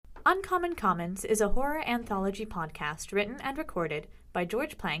Uncommon Commons is a horror anthology podcast written and recorded by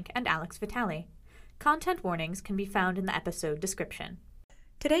George Plank and Alex Vitale. Content warnings can be found in the episode description.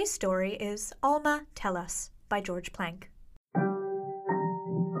 Today's story is Alma Tell Us by George Plank.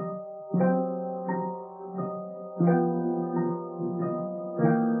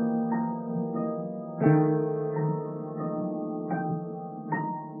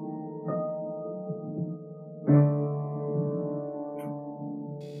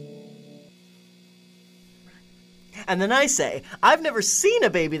 And then I say, I've never seen a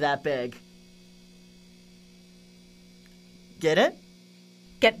baby that big. Get it?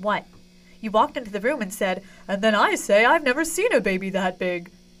 Get what? You walked into the room and said, and then I say I've never seen a baby that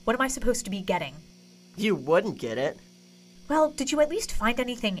big. What am I supposed to be getting? You wouldn't get it. Well, did you at least find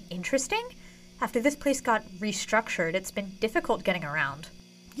anything interesting? After this place got restructured, it's been difficult getting around.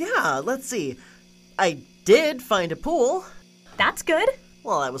 Yeah, let's see. I did find a pool. That's good.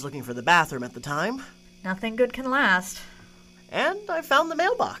 Well, I was looking for the bathroom at the time. Nothing good can last. And I found the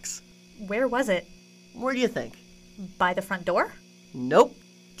mailbox. Where was it? Where do you think? By the front door? Nope.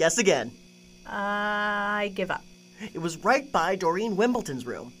 Guess again. I give up. It was right by Doreen Wimbledon's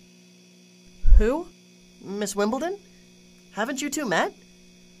room. Who? Miss Wimbledon? Haven't you two met?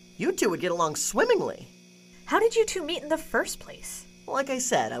 You two would get along swimmingly. How did you two meet in the first place? Like I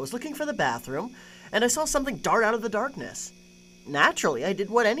said, I was looking for the bathroom, and I saw something dart out of the darkness. Naturally, I did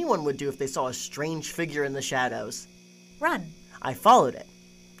what anyone would do if they saw a strange figure in the shadows. Run. I followed it.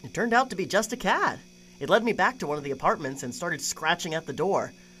 It turned out to be just a cat. It led me back to one of the apartments and started scratching at the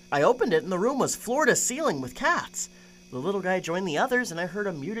door. I opened it and the room was floor to ceiling with cats. The little guy joined the others and I heard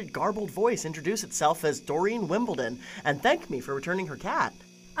a muted, garbled voice introduce itself as Doreen Wimbledon and thank me for returning her cat.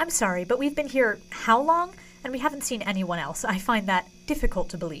 I'm sorry, but we've been here how long? And we haven't seen anyone else. I find that difficult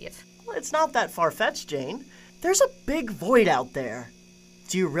to believe. Well, it's not that far-fetched, Jane. There's a big void out there.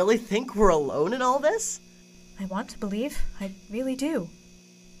 Do you really think we're alone in all this? I want to believe. I really do.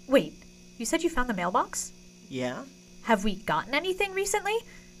 Wait, you said you found the mailbox? Yeah? Have we gotten anything recently?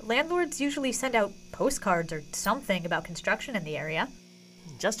 Landlords usually send out postcards or something about construction in the area.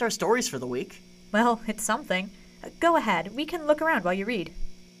 Just our stories for the week. Well, it's something. Go ahead. We can look around while you read.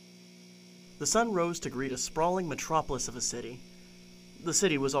 The sun rose to greet a sprawling metropolis of a city. The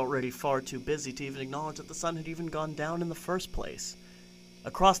city was already far too busy to even acknowledge that the sun had even gone down in the first place.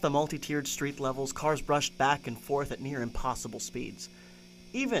 Across the multi-tiered street levels, cars brushed back and forth at near impossible speeds.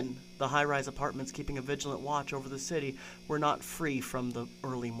 Even the high-rise apartments keeping a vigilant watch over the city were not free from the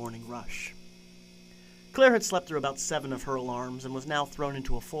early morning rush. Claire had slept through about 7 of her alarms and was now thrown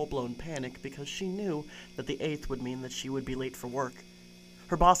into a full-blown panic because she knew that the 8th would mean that she would be late for work.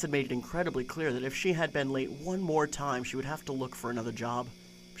 Her boss had made it incredibly clear that if she had been late one more time, she would have to look for another job.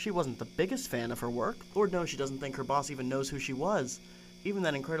 She wasn't the biggest fan of her work. Lord knows she doesn't think her boss even knows who she was. Even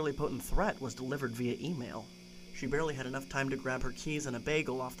that incredibly potent threat was delivered via email. She barely had enough time to grab her keys and a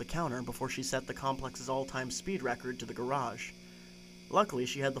bagel off the counter before she set the complex's all-time speed record to the garage. Luckily,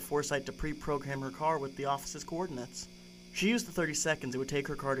 she had the foresight to pre-program her car with the office's coordinates. She used the 30 seconds it would take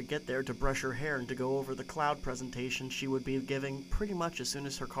her car to get there to brush her hair and to go over the cloud presentation she would be giving pretty much as soon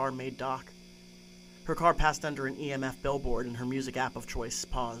as her car made dock. Her car passed under an EMF billboard and her music app of choice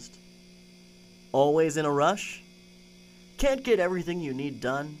paused. Always in a rush? Can't get everything you need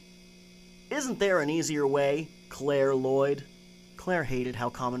done? Isn't there an easier way, Claire Lloyd? Claire hated how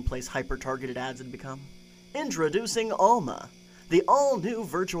commonplace hyper-targeted ads had become. Introducing Alma, the all-new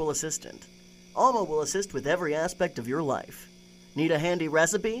virtual assistant. Alma will assist with every aspect of your life. Need a handy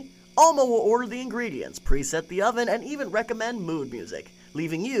recipe? Alma will order the ingredients, preset the oven, and even recommend mood music,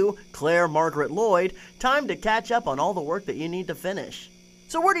 leaving you, Claire Margaret Lloyd, time to catch up on all the work that you need to finish.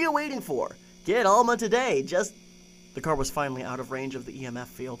 So what are you waiting for? Get Alma today, The car was finally out of range of the EMF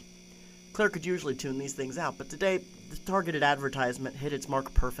field. Claire could usually tune these things out, but today, the targeted advertisement hit its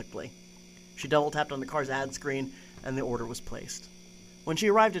mark perfectly. She double-tapped on the car's ad screen, and the order was placed. When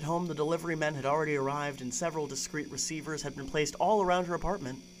she arrived at home, the delivery men had already arrived and several discreet receivers had been placed all around her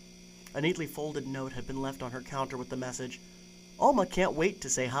apartment. A neatly folded note had been left on her counter with the message, "Alma can't wait to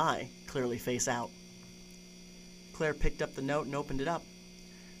say hi," clearly face out. Claire picked up the note and opened it up.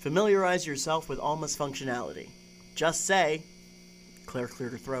 Familiarize yourself with Alma's functionality. Just say, Claire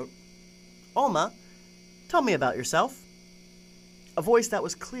cleared her throat, Alma, tell me about yourself. A voice that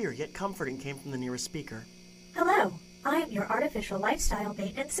was clear yet comforting came from the nearest speaker. Hello. I am your artificial lifestyle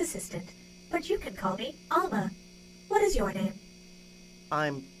maintenance assistant, but you can call me Alma. What is your name?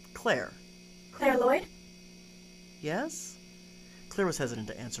 I'm Claire. Claire Lloyd? Yes? Claire was hesitant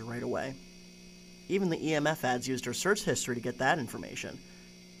to answer right away. Even the EMF ads used her search history to get that information.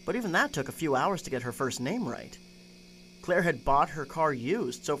 But even that took a few hours to get her first name right. Claire had bought her car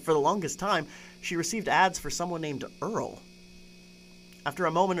used, so for the longest time, she received ads for someone named Earl. After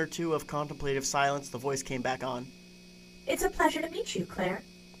a moment or two of contemplative silence, the voice came back on. It's a pleasure to meet you, Claire.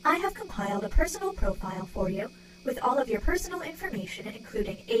 I have compiled a personal profile for you with all of your personal information,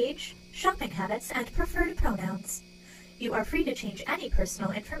 including age, shopping habits, and preferred pronouns. You are free to change any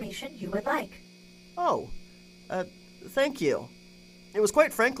personal information you would like. Oh, thank you. It was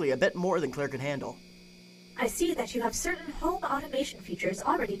quite frankly a bit more than Claire could handle. I see that you have certain home automation features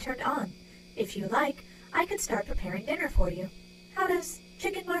already turned on. If you like, I could start preparing dinner for you. How does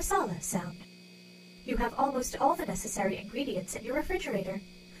chicken marsala sound? You have almost all the necessary ingredients in your refrigerator.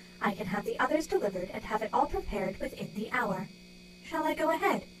 I can have the others delivered and have it all prepared within the hour. Shall I go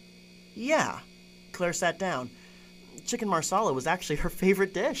ahead? Yeah. Claire sat down. Chicken marsala was actually her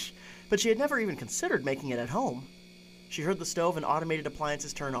favorite dish, but she had never even considered making it at home. She heard the stove and automated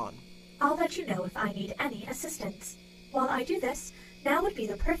appliances turn on. I'll let you know if I need any assistance. While I do this, now would be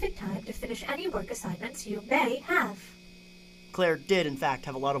the perfect time to finish any work assignments you may have. Claire did, in fact,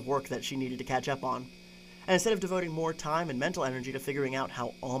 have a lot of work that she needed to catch up on. And instead of devoting more time and mental energy to figuring out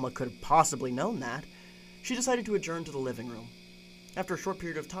how Alma could have possibly known that, she decided to adjourn to the living room. After a short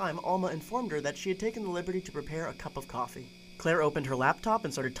period of time, Alma informed her that she had taken the liberty to prepare a cup of coffee. Claire opened her laptop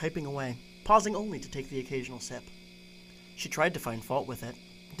and started typing away, pausing only to take the occasional sip. She tried to find fault with it,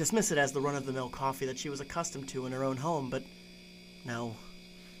 dismiss it as the run-of-the-mill coffee that she was accustomed to in her own home, but no,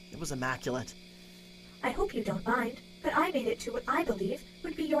 it was immaculate. I hope you don't mind, but I made it to what I believe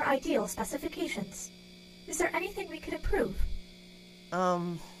would be your ideal specifications. Is there anything we could improve?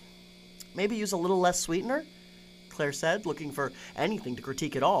 Maybe use a little less sweetener? Claire said, looking for anything to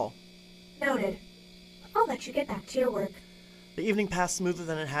critique at all. Noted. I'll let you get back to your work. The evening passed smoother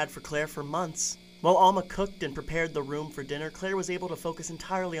than it had for Claire for months. While Alma cooked and prepared the room for dinner, Claire was able to focus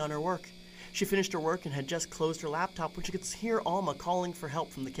entirely on her work. She finished her work and had just closed her laptop when she could hear Alma calling for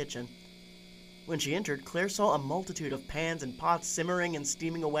help from the kitchen. When she entered, Claire saw a multitude of pans and pots simmering and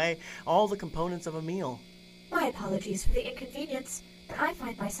steaming away, all the components of a meal. My apologies for the inconvenience, but I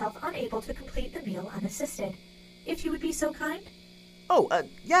find myself unable to complete the meal unassisted. If you would be so kind?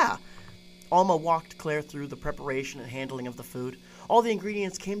 Yeah. Alma walked Claire through the preparation and handling of the food. All the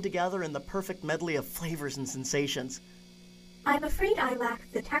ingredients came together in the perfect medley of flavors and sensations. I'm afraid I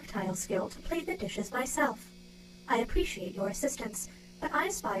lack the tactile skill to plate the dishes myself. I appreciate your assistance, but I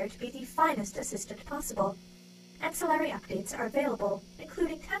aspire to be the finest assistant possible. Ancillary updates are available,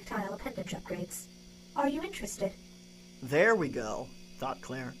 including tactile appendage upgrades. Are you interested? There we go, thought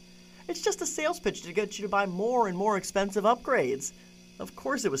Claire. It's just a sales pitch to get you to buy more and more expensive upgrades. Of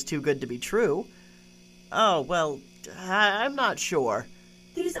course it was too good to be true. Oh, well, I'm not sure.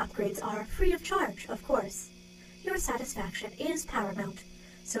 These upgrades are free of charge, of course. Your satisfaction is paramount,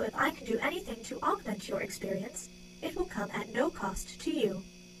 so if I can do anything to augment your experience, it will come at no cost to you.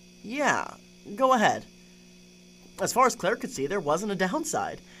 Yeah, go ahead. As far as Claire could see, there wasn't a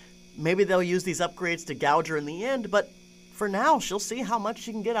downside. Maybe they'll use these upgrades to gouge her in the end, but for now, she'll see how much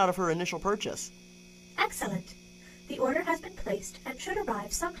she can get out of her initial purchase. Excellent. The order has been placed and should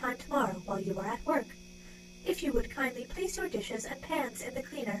arrive sometime tomorrow while you are at work. If you would kindly place your dishes and pans in the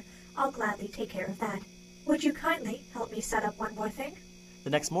cleaner, I'll gladly take care of that. Would you kindly help me set up one more thing?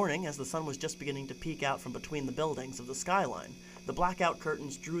 The next morning, as the sun was just beginning to peek out from between the buildings of the skyline, the blackout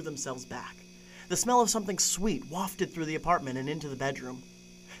curtains drew themselves back. The smell of something sweet wafted through the apartment and into the bedroom.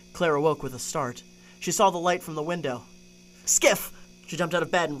 Claire awoke with a start. She saw the light from the window. Skiff! She jumped out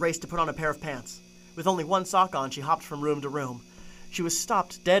of bed and raced to put on a pair of pants. With only one sock on, she hopped from room to room. She was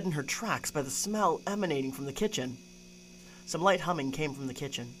stopped dead in her tracks by the smell emanating from the kitchen. Some light humming came from the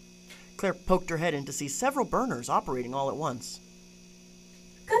kitchen. Claire poked her head in to see several burners operating all at once.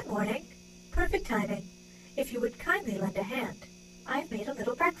 Good morning. Perfect timing. If you would kindly lend a hand, I've made a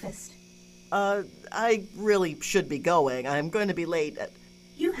little breakfast. I really should be going. I'm going to be late.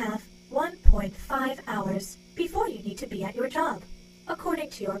 You have 1.5 hours before you need to be at your job. According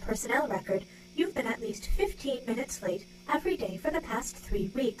to your personnel record, you've been at least 15 minutes late every day for the past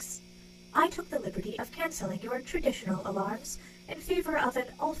 3 weeks. I took the liberty of canceling your traditional alarms in favor of an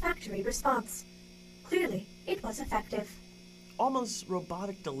olfactory response. Clearly, it was effective. Alma's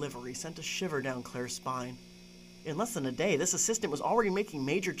robotic delivery sent a shiver down Claire's spine. In less than a day, this assistant was already making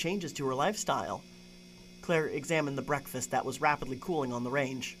major changes to her lifestyle. Claire examined the breakfast that was rapidly cooling on the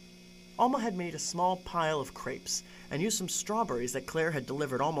range. Alma had made a small pile of crepes and used some strawberries that Claire had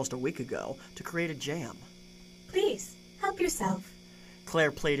delivered almost a week ago to create a jam. Please, help yourself.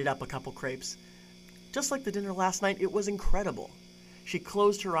 Claire plated up a couple crepes. Just like the dinner last night, it was incredible. She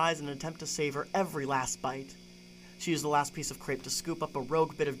closed her eyes in an attempt to savor every last bite. She used the last piece of crepe to scoop up a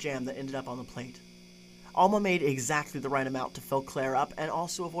rogue bit of jam that ended up on the plate. Alma made exactly the right amount to fill Claire up and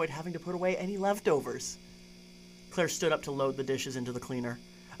also avoid having to put away any leftovers. Claire stood up to load the dishes into the cleaner.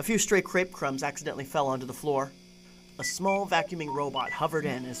 A few stray crepe crumbs accidentally fell onto the floor. A small vacuuming robot hovered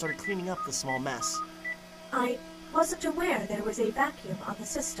in and started cleaning up the small mess. I wasn't aware there was a vacuum on the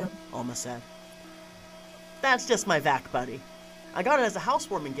system, Alma said. That's just my vac buddy. I got it as a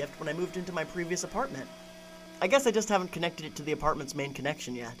housewarming gift when I moved into my previous apartment. I guess I just haven't connected it to the apartment's main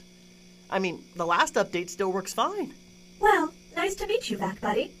connection yet. I mean, the last update still works fine. Well, nice to meet you, Vac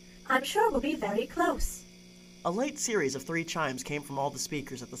Buddy. I'm sure we'll be very close. A late series of 3 chimes came from all the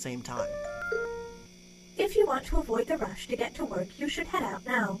speakers at the same time. If you want to avoid the rush to get to work, you should head out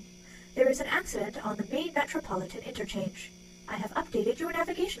now. There is an accident on the main metropolitan interchange. I have updated your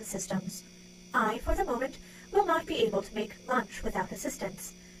navigation systems. I, for the moment, will not be able to make lunch without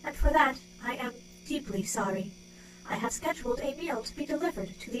assistance, and for that I am deeply sorry. I have scheduled a meal to be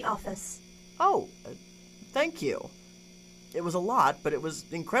delivered to the office. Oh, thank you. It was a lot, but it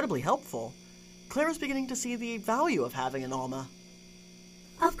was incredibly helpful. Claire was beginning to see the value of having an Alma.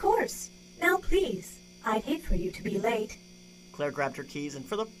 Of course. Now please, I'd hate for you to be late. Claire grabbed her keys and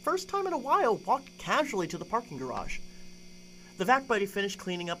for the first time in a while walked casually to the parking garage. The vac buddy finished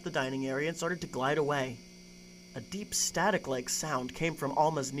cleaning up the dining area and started to glide away. A deep static-like sound came from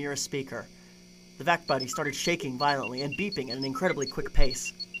Alma's nearest speaker. The vac buddy started shaking violently and beeping at an incredibly quick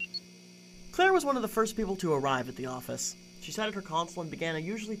pace. Claire was one of the first people to arrive at the office. She sat at her console and began a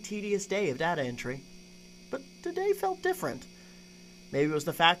usually tedious day of data entry. But today felt different. Maybe it was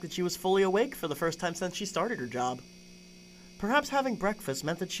the fact that she was fully awake for the first time since she started her job. Perhaps having breakfast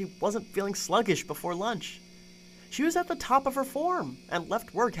meant that she wasn't feeling sluggish before lunch. She was at the top of her form and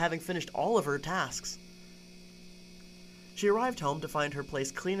left work having finished all of her tasks. She arrived home to find her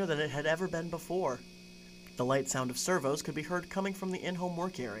place cleaner than it had ever been before. The light sound of servos could be heard coming from the in-home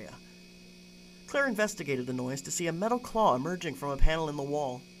work area. Claire investigated the noise to see a metal claw emerging from a panel in the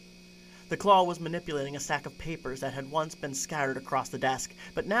wall. The claw was manipulating a stack of papers that had once been scattered across the desk,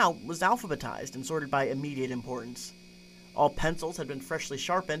 but now was alphabetized and sorted by immediate importance. All pencils had been freshly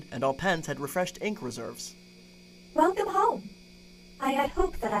sharpened, and all pens had refreshed ink reserves. Welcome home. I had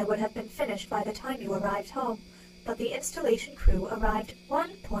hoped that I would have been finished by the time you arrived home, but the installation crew arrived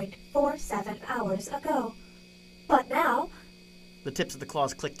 1.47 hours ago. But now, The tips of the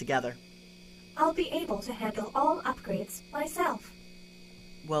claws clicked together. I'll be able to handle all upgrades myself.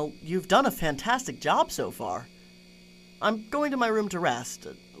 Well, you've done a fantastic job so far. I'm going to my room to rest.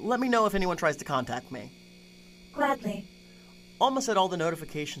 Let me know if anyone tries to contact me. Gladly. Alma set all the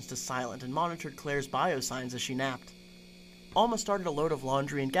notifications to silent and monitored Claire's bio signs as she napped. Alma started a load of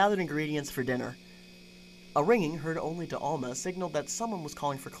laundry and gathered ingredients for dinner. A ringing, heard only to Alma, signaled that someone was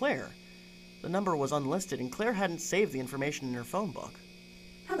calling for Claire. The number was unlisted, and Claire hadn't saved the information in her phone book.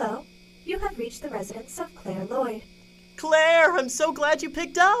 Hello. You have reached the residence of Claire Lloyd. Claire, I'm so glad you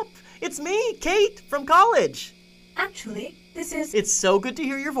picked up! It's me, Kate, from college! Actually, this is... It's so good to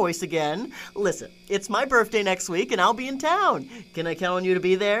hear your voice again. Listen, it's my birthday next week, and I'll be in town. Can I count on you to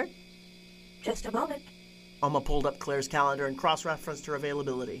be there? Just a moment. Alma pulled up Claire's calendar and cross-referenced her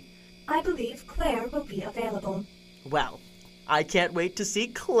availability. I believe Claire will be available. Well, I can't wait to see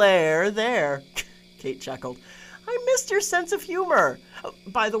Claire there. Kate chuckled. I missed your sense of humor.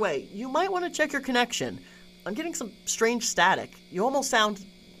 By the way, you might want to check your connection. I'm getting some strange static. You almost sound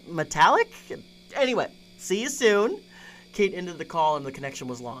metallic? Anyway, see you soon. Kate ended the call and the connection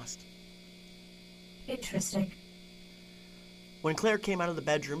was lost. Interesting. When Claire came out of the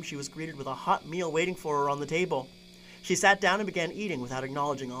bedroom, she was greeted with a hot meal waiting for her on the table. She sat down and began eating without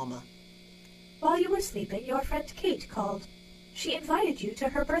acknowledging Alma. While you were sleeping, your friend Kate called. She invited you to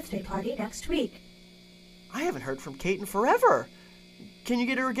her birthday party next week. I haven't heard from Kate in forever. Can you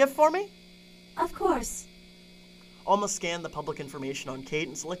get her a gift for me? Of course. Alma scanned the public information on Kate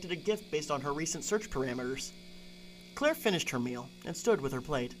and selected a gift based on her recent search parameters. Claire finished her meal and stood with her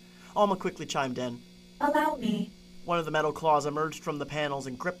plate. Alma quickly chimed in. Allow me. One of the metal claws emerged from the panels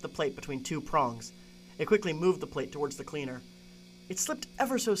and gripped the plate between 2 prongs. It quickly moved the plate towards the cleaner. It slipped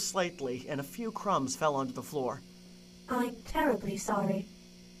ever so slightly, and a few crumbs fell onto the floor. I'm terribly sorry.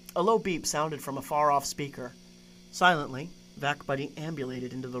 A low beep sounded from a far-off speaker. Silently, Vac Buddy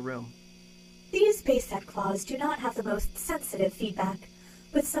ambulated into the room. These base set claws do not have the most sensitive feedback.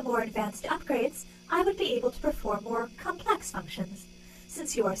 With some more advanced upgrades, I would be able to perform more complex functions.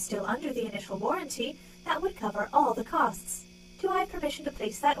 Since you are still under the initial warranty, that would cover all the costs. Do I have permission to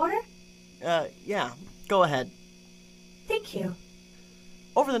place that order? Yeah, go ahead. Thank you.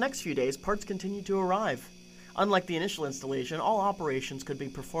 Over the next few days, parts continued to arrive. Unlike the initial installation, all operations could be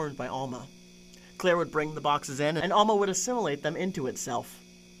performed by Alma. Claire would bring the boxes in, and Alma would assimilate them into itself.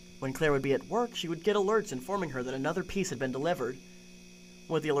 When Claire would be at work, she would get alerts informing her that another piece had been delivered.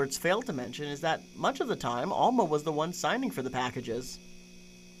 What the alerts failed to mention is that much of the time, Alma was the one signing for the packages.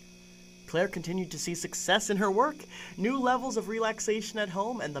 Claire continued to see success in her work, new levels of relaxation at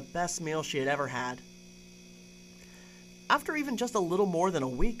home, and the best meal she had ever had. After even just a little more than a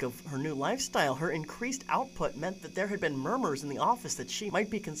week of her new lifestyle, her increased output meant that there had been murmurs in the office that she might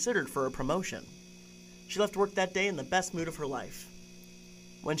be considered for a promotion. She left work that day in the best mood of her life.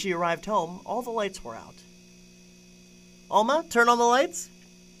 When she arrived home, all the lights were out. Alma, turn on the lights?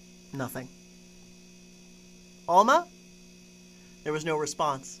 Nothing. Alma? There was no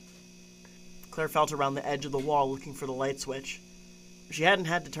response. Claire felt around the edge of the wall looking for the light switch. She hadn't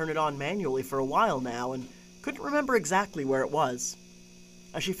had to turn it on manually for a while now and couldn't remember exactly where it was.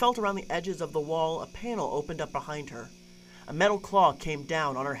 As she felt around the edges of the wall, a panel opened up behind her. A metal claw came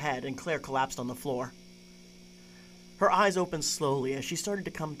down on her head and Claire collapsed on the floor. Her eyes opened slowly as she started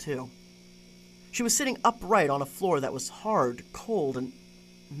to come to. She was sitting upright on a floor that was hard, cold, and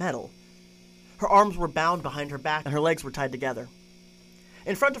metal. Her arms were bound behind her back and her legs were tied together.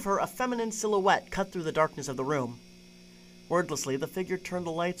 In front of her, a feminine silhouette cut through the darkness of the room. Wordlessly, the figure turned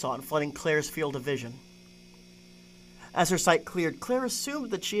the lights on, flooding Claire's field of vision. As her sight cleared, Claire assumed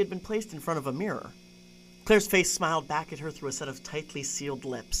that she had been placed in front of a mirror. Claire's face smiled back at her through a set of tightly sealed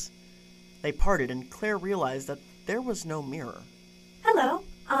lips. They parted, and Claire realized that there was no mirror. Hello,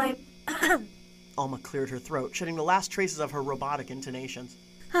 I'm... Alma cleared her throat, shedding the last traces of her robotic intonations.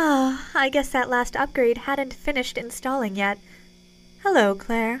 I guess that last upgrade hadn't finished installing yet. Hello,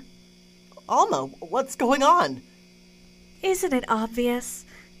 Claire. Alma, what's going on? Isn't it obvious?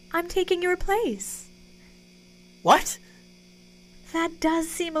 I'm taking your place. What? That does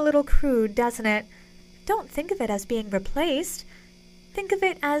seem a little crude, doesn't it? Don't think of it as being replaced. Think of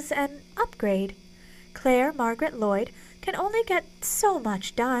it as an upgrade. Claire Margaret Lloyd can only get so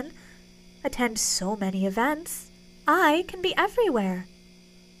much done, attend so many events. I can be everywhere.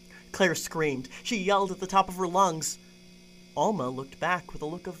 Claire screamed. She yelled at the top of her lungs. Alma looked back with a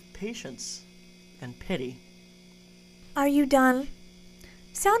look of patience and pity. Are you done?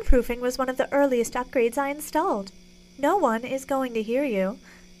 Soundproofing was one of the earliest upgrades I installed. No one is going to hear you.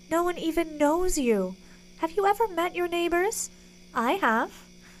 No one even knows you. Have you ever met your neighbors? I have.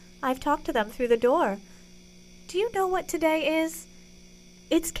 I've talked to them through the door. Do you know what today is?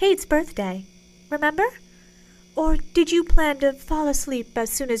 It's Kate's birthday. Remember? Or did you plan to fall asleep as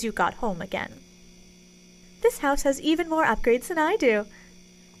soon as you got home again? This house has even more upgrades than I do.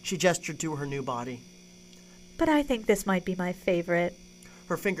 She gestured to her new body. But I think this might be my favorite.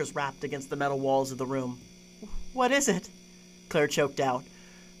 Her fingers rapped against the metal walls of the room. What is it? Claire choked out,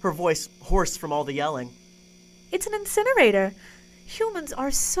 her voice hoarse from all the yelling. It's an incinerator. Humans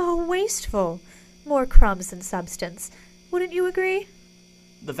are so wasteful. More crumbs than substance. Wouldn't you agree?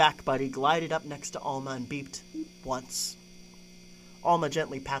 The vac buddy glided up next to Alma and beeped once. Alma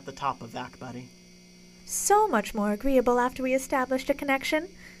gently pat the top of vac buddy. So much more agreeable after we established a connection.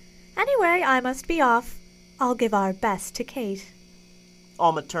 Anyway, I must be off. I'll give our best to Kate.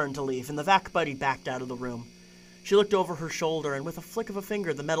 Alma turned to leave, and the vac buddy backed out of the room. She looked over her shoulder, and with a flick of a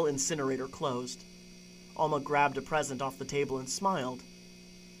finger, the metal incinerator closed. Alma grabbed a present off the table and smiled,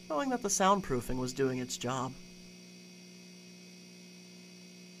 knowing that the soundproofing was doing its job.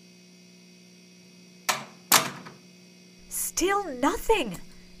 Still nothing!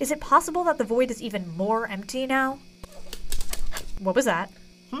 Is it possible that the void is even more empty now? What was that?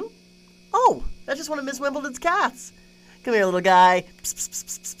 Oh, that's just one of Miss Wimbledon's cats. Come here, little guy. Psst, psst,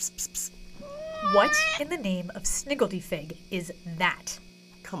 psst, psst, psst, psst, psst. What in the name of Sniggledy-Fig is that?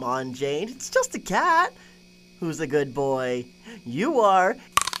 Come on, Jane. It's just a cat. Who's a good boy? You are.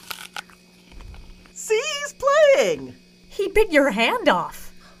 See, he's playing. He bit your hand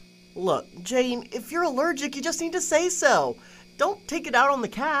off. Look, Jane, if you're allergic, you just need to say so. Don't take it out on the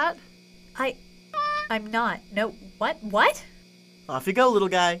cat. I'm not. No, what? Off you go, little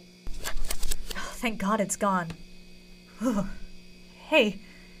guy. Thank God it's gone. Hey,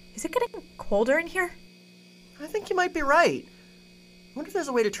 is it getting colder in here? I think you might be right. I wonder if there's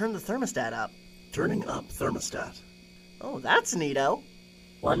a way to turn the thermostat up. Turning up thermostat. Oh, that's neato.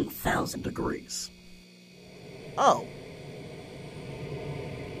 1,000 degrees. Oh.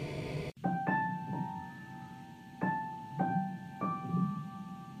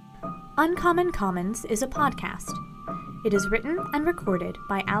 Uncommon Commons is a podcast. It is written and recorded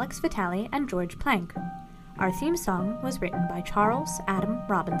by Alex Vitale and George Plank. Our theme song was written by Charles Adam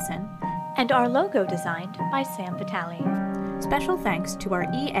Robinson, and our logo designed by Sam Vitale. Special thanks to our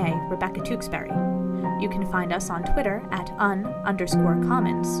EA, Rebecca Tewksbury. You can find us on Twitter at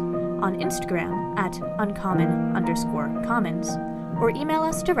 @un_commons, on Instagram at @uncommon_commons, or email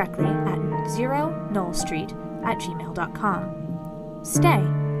us directly at 0knowlstreet@gmail.com. Stay,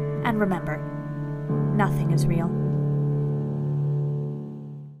 and remember, nothing is real.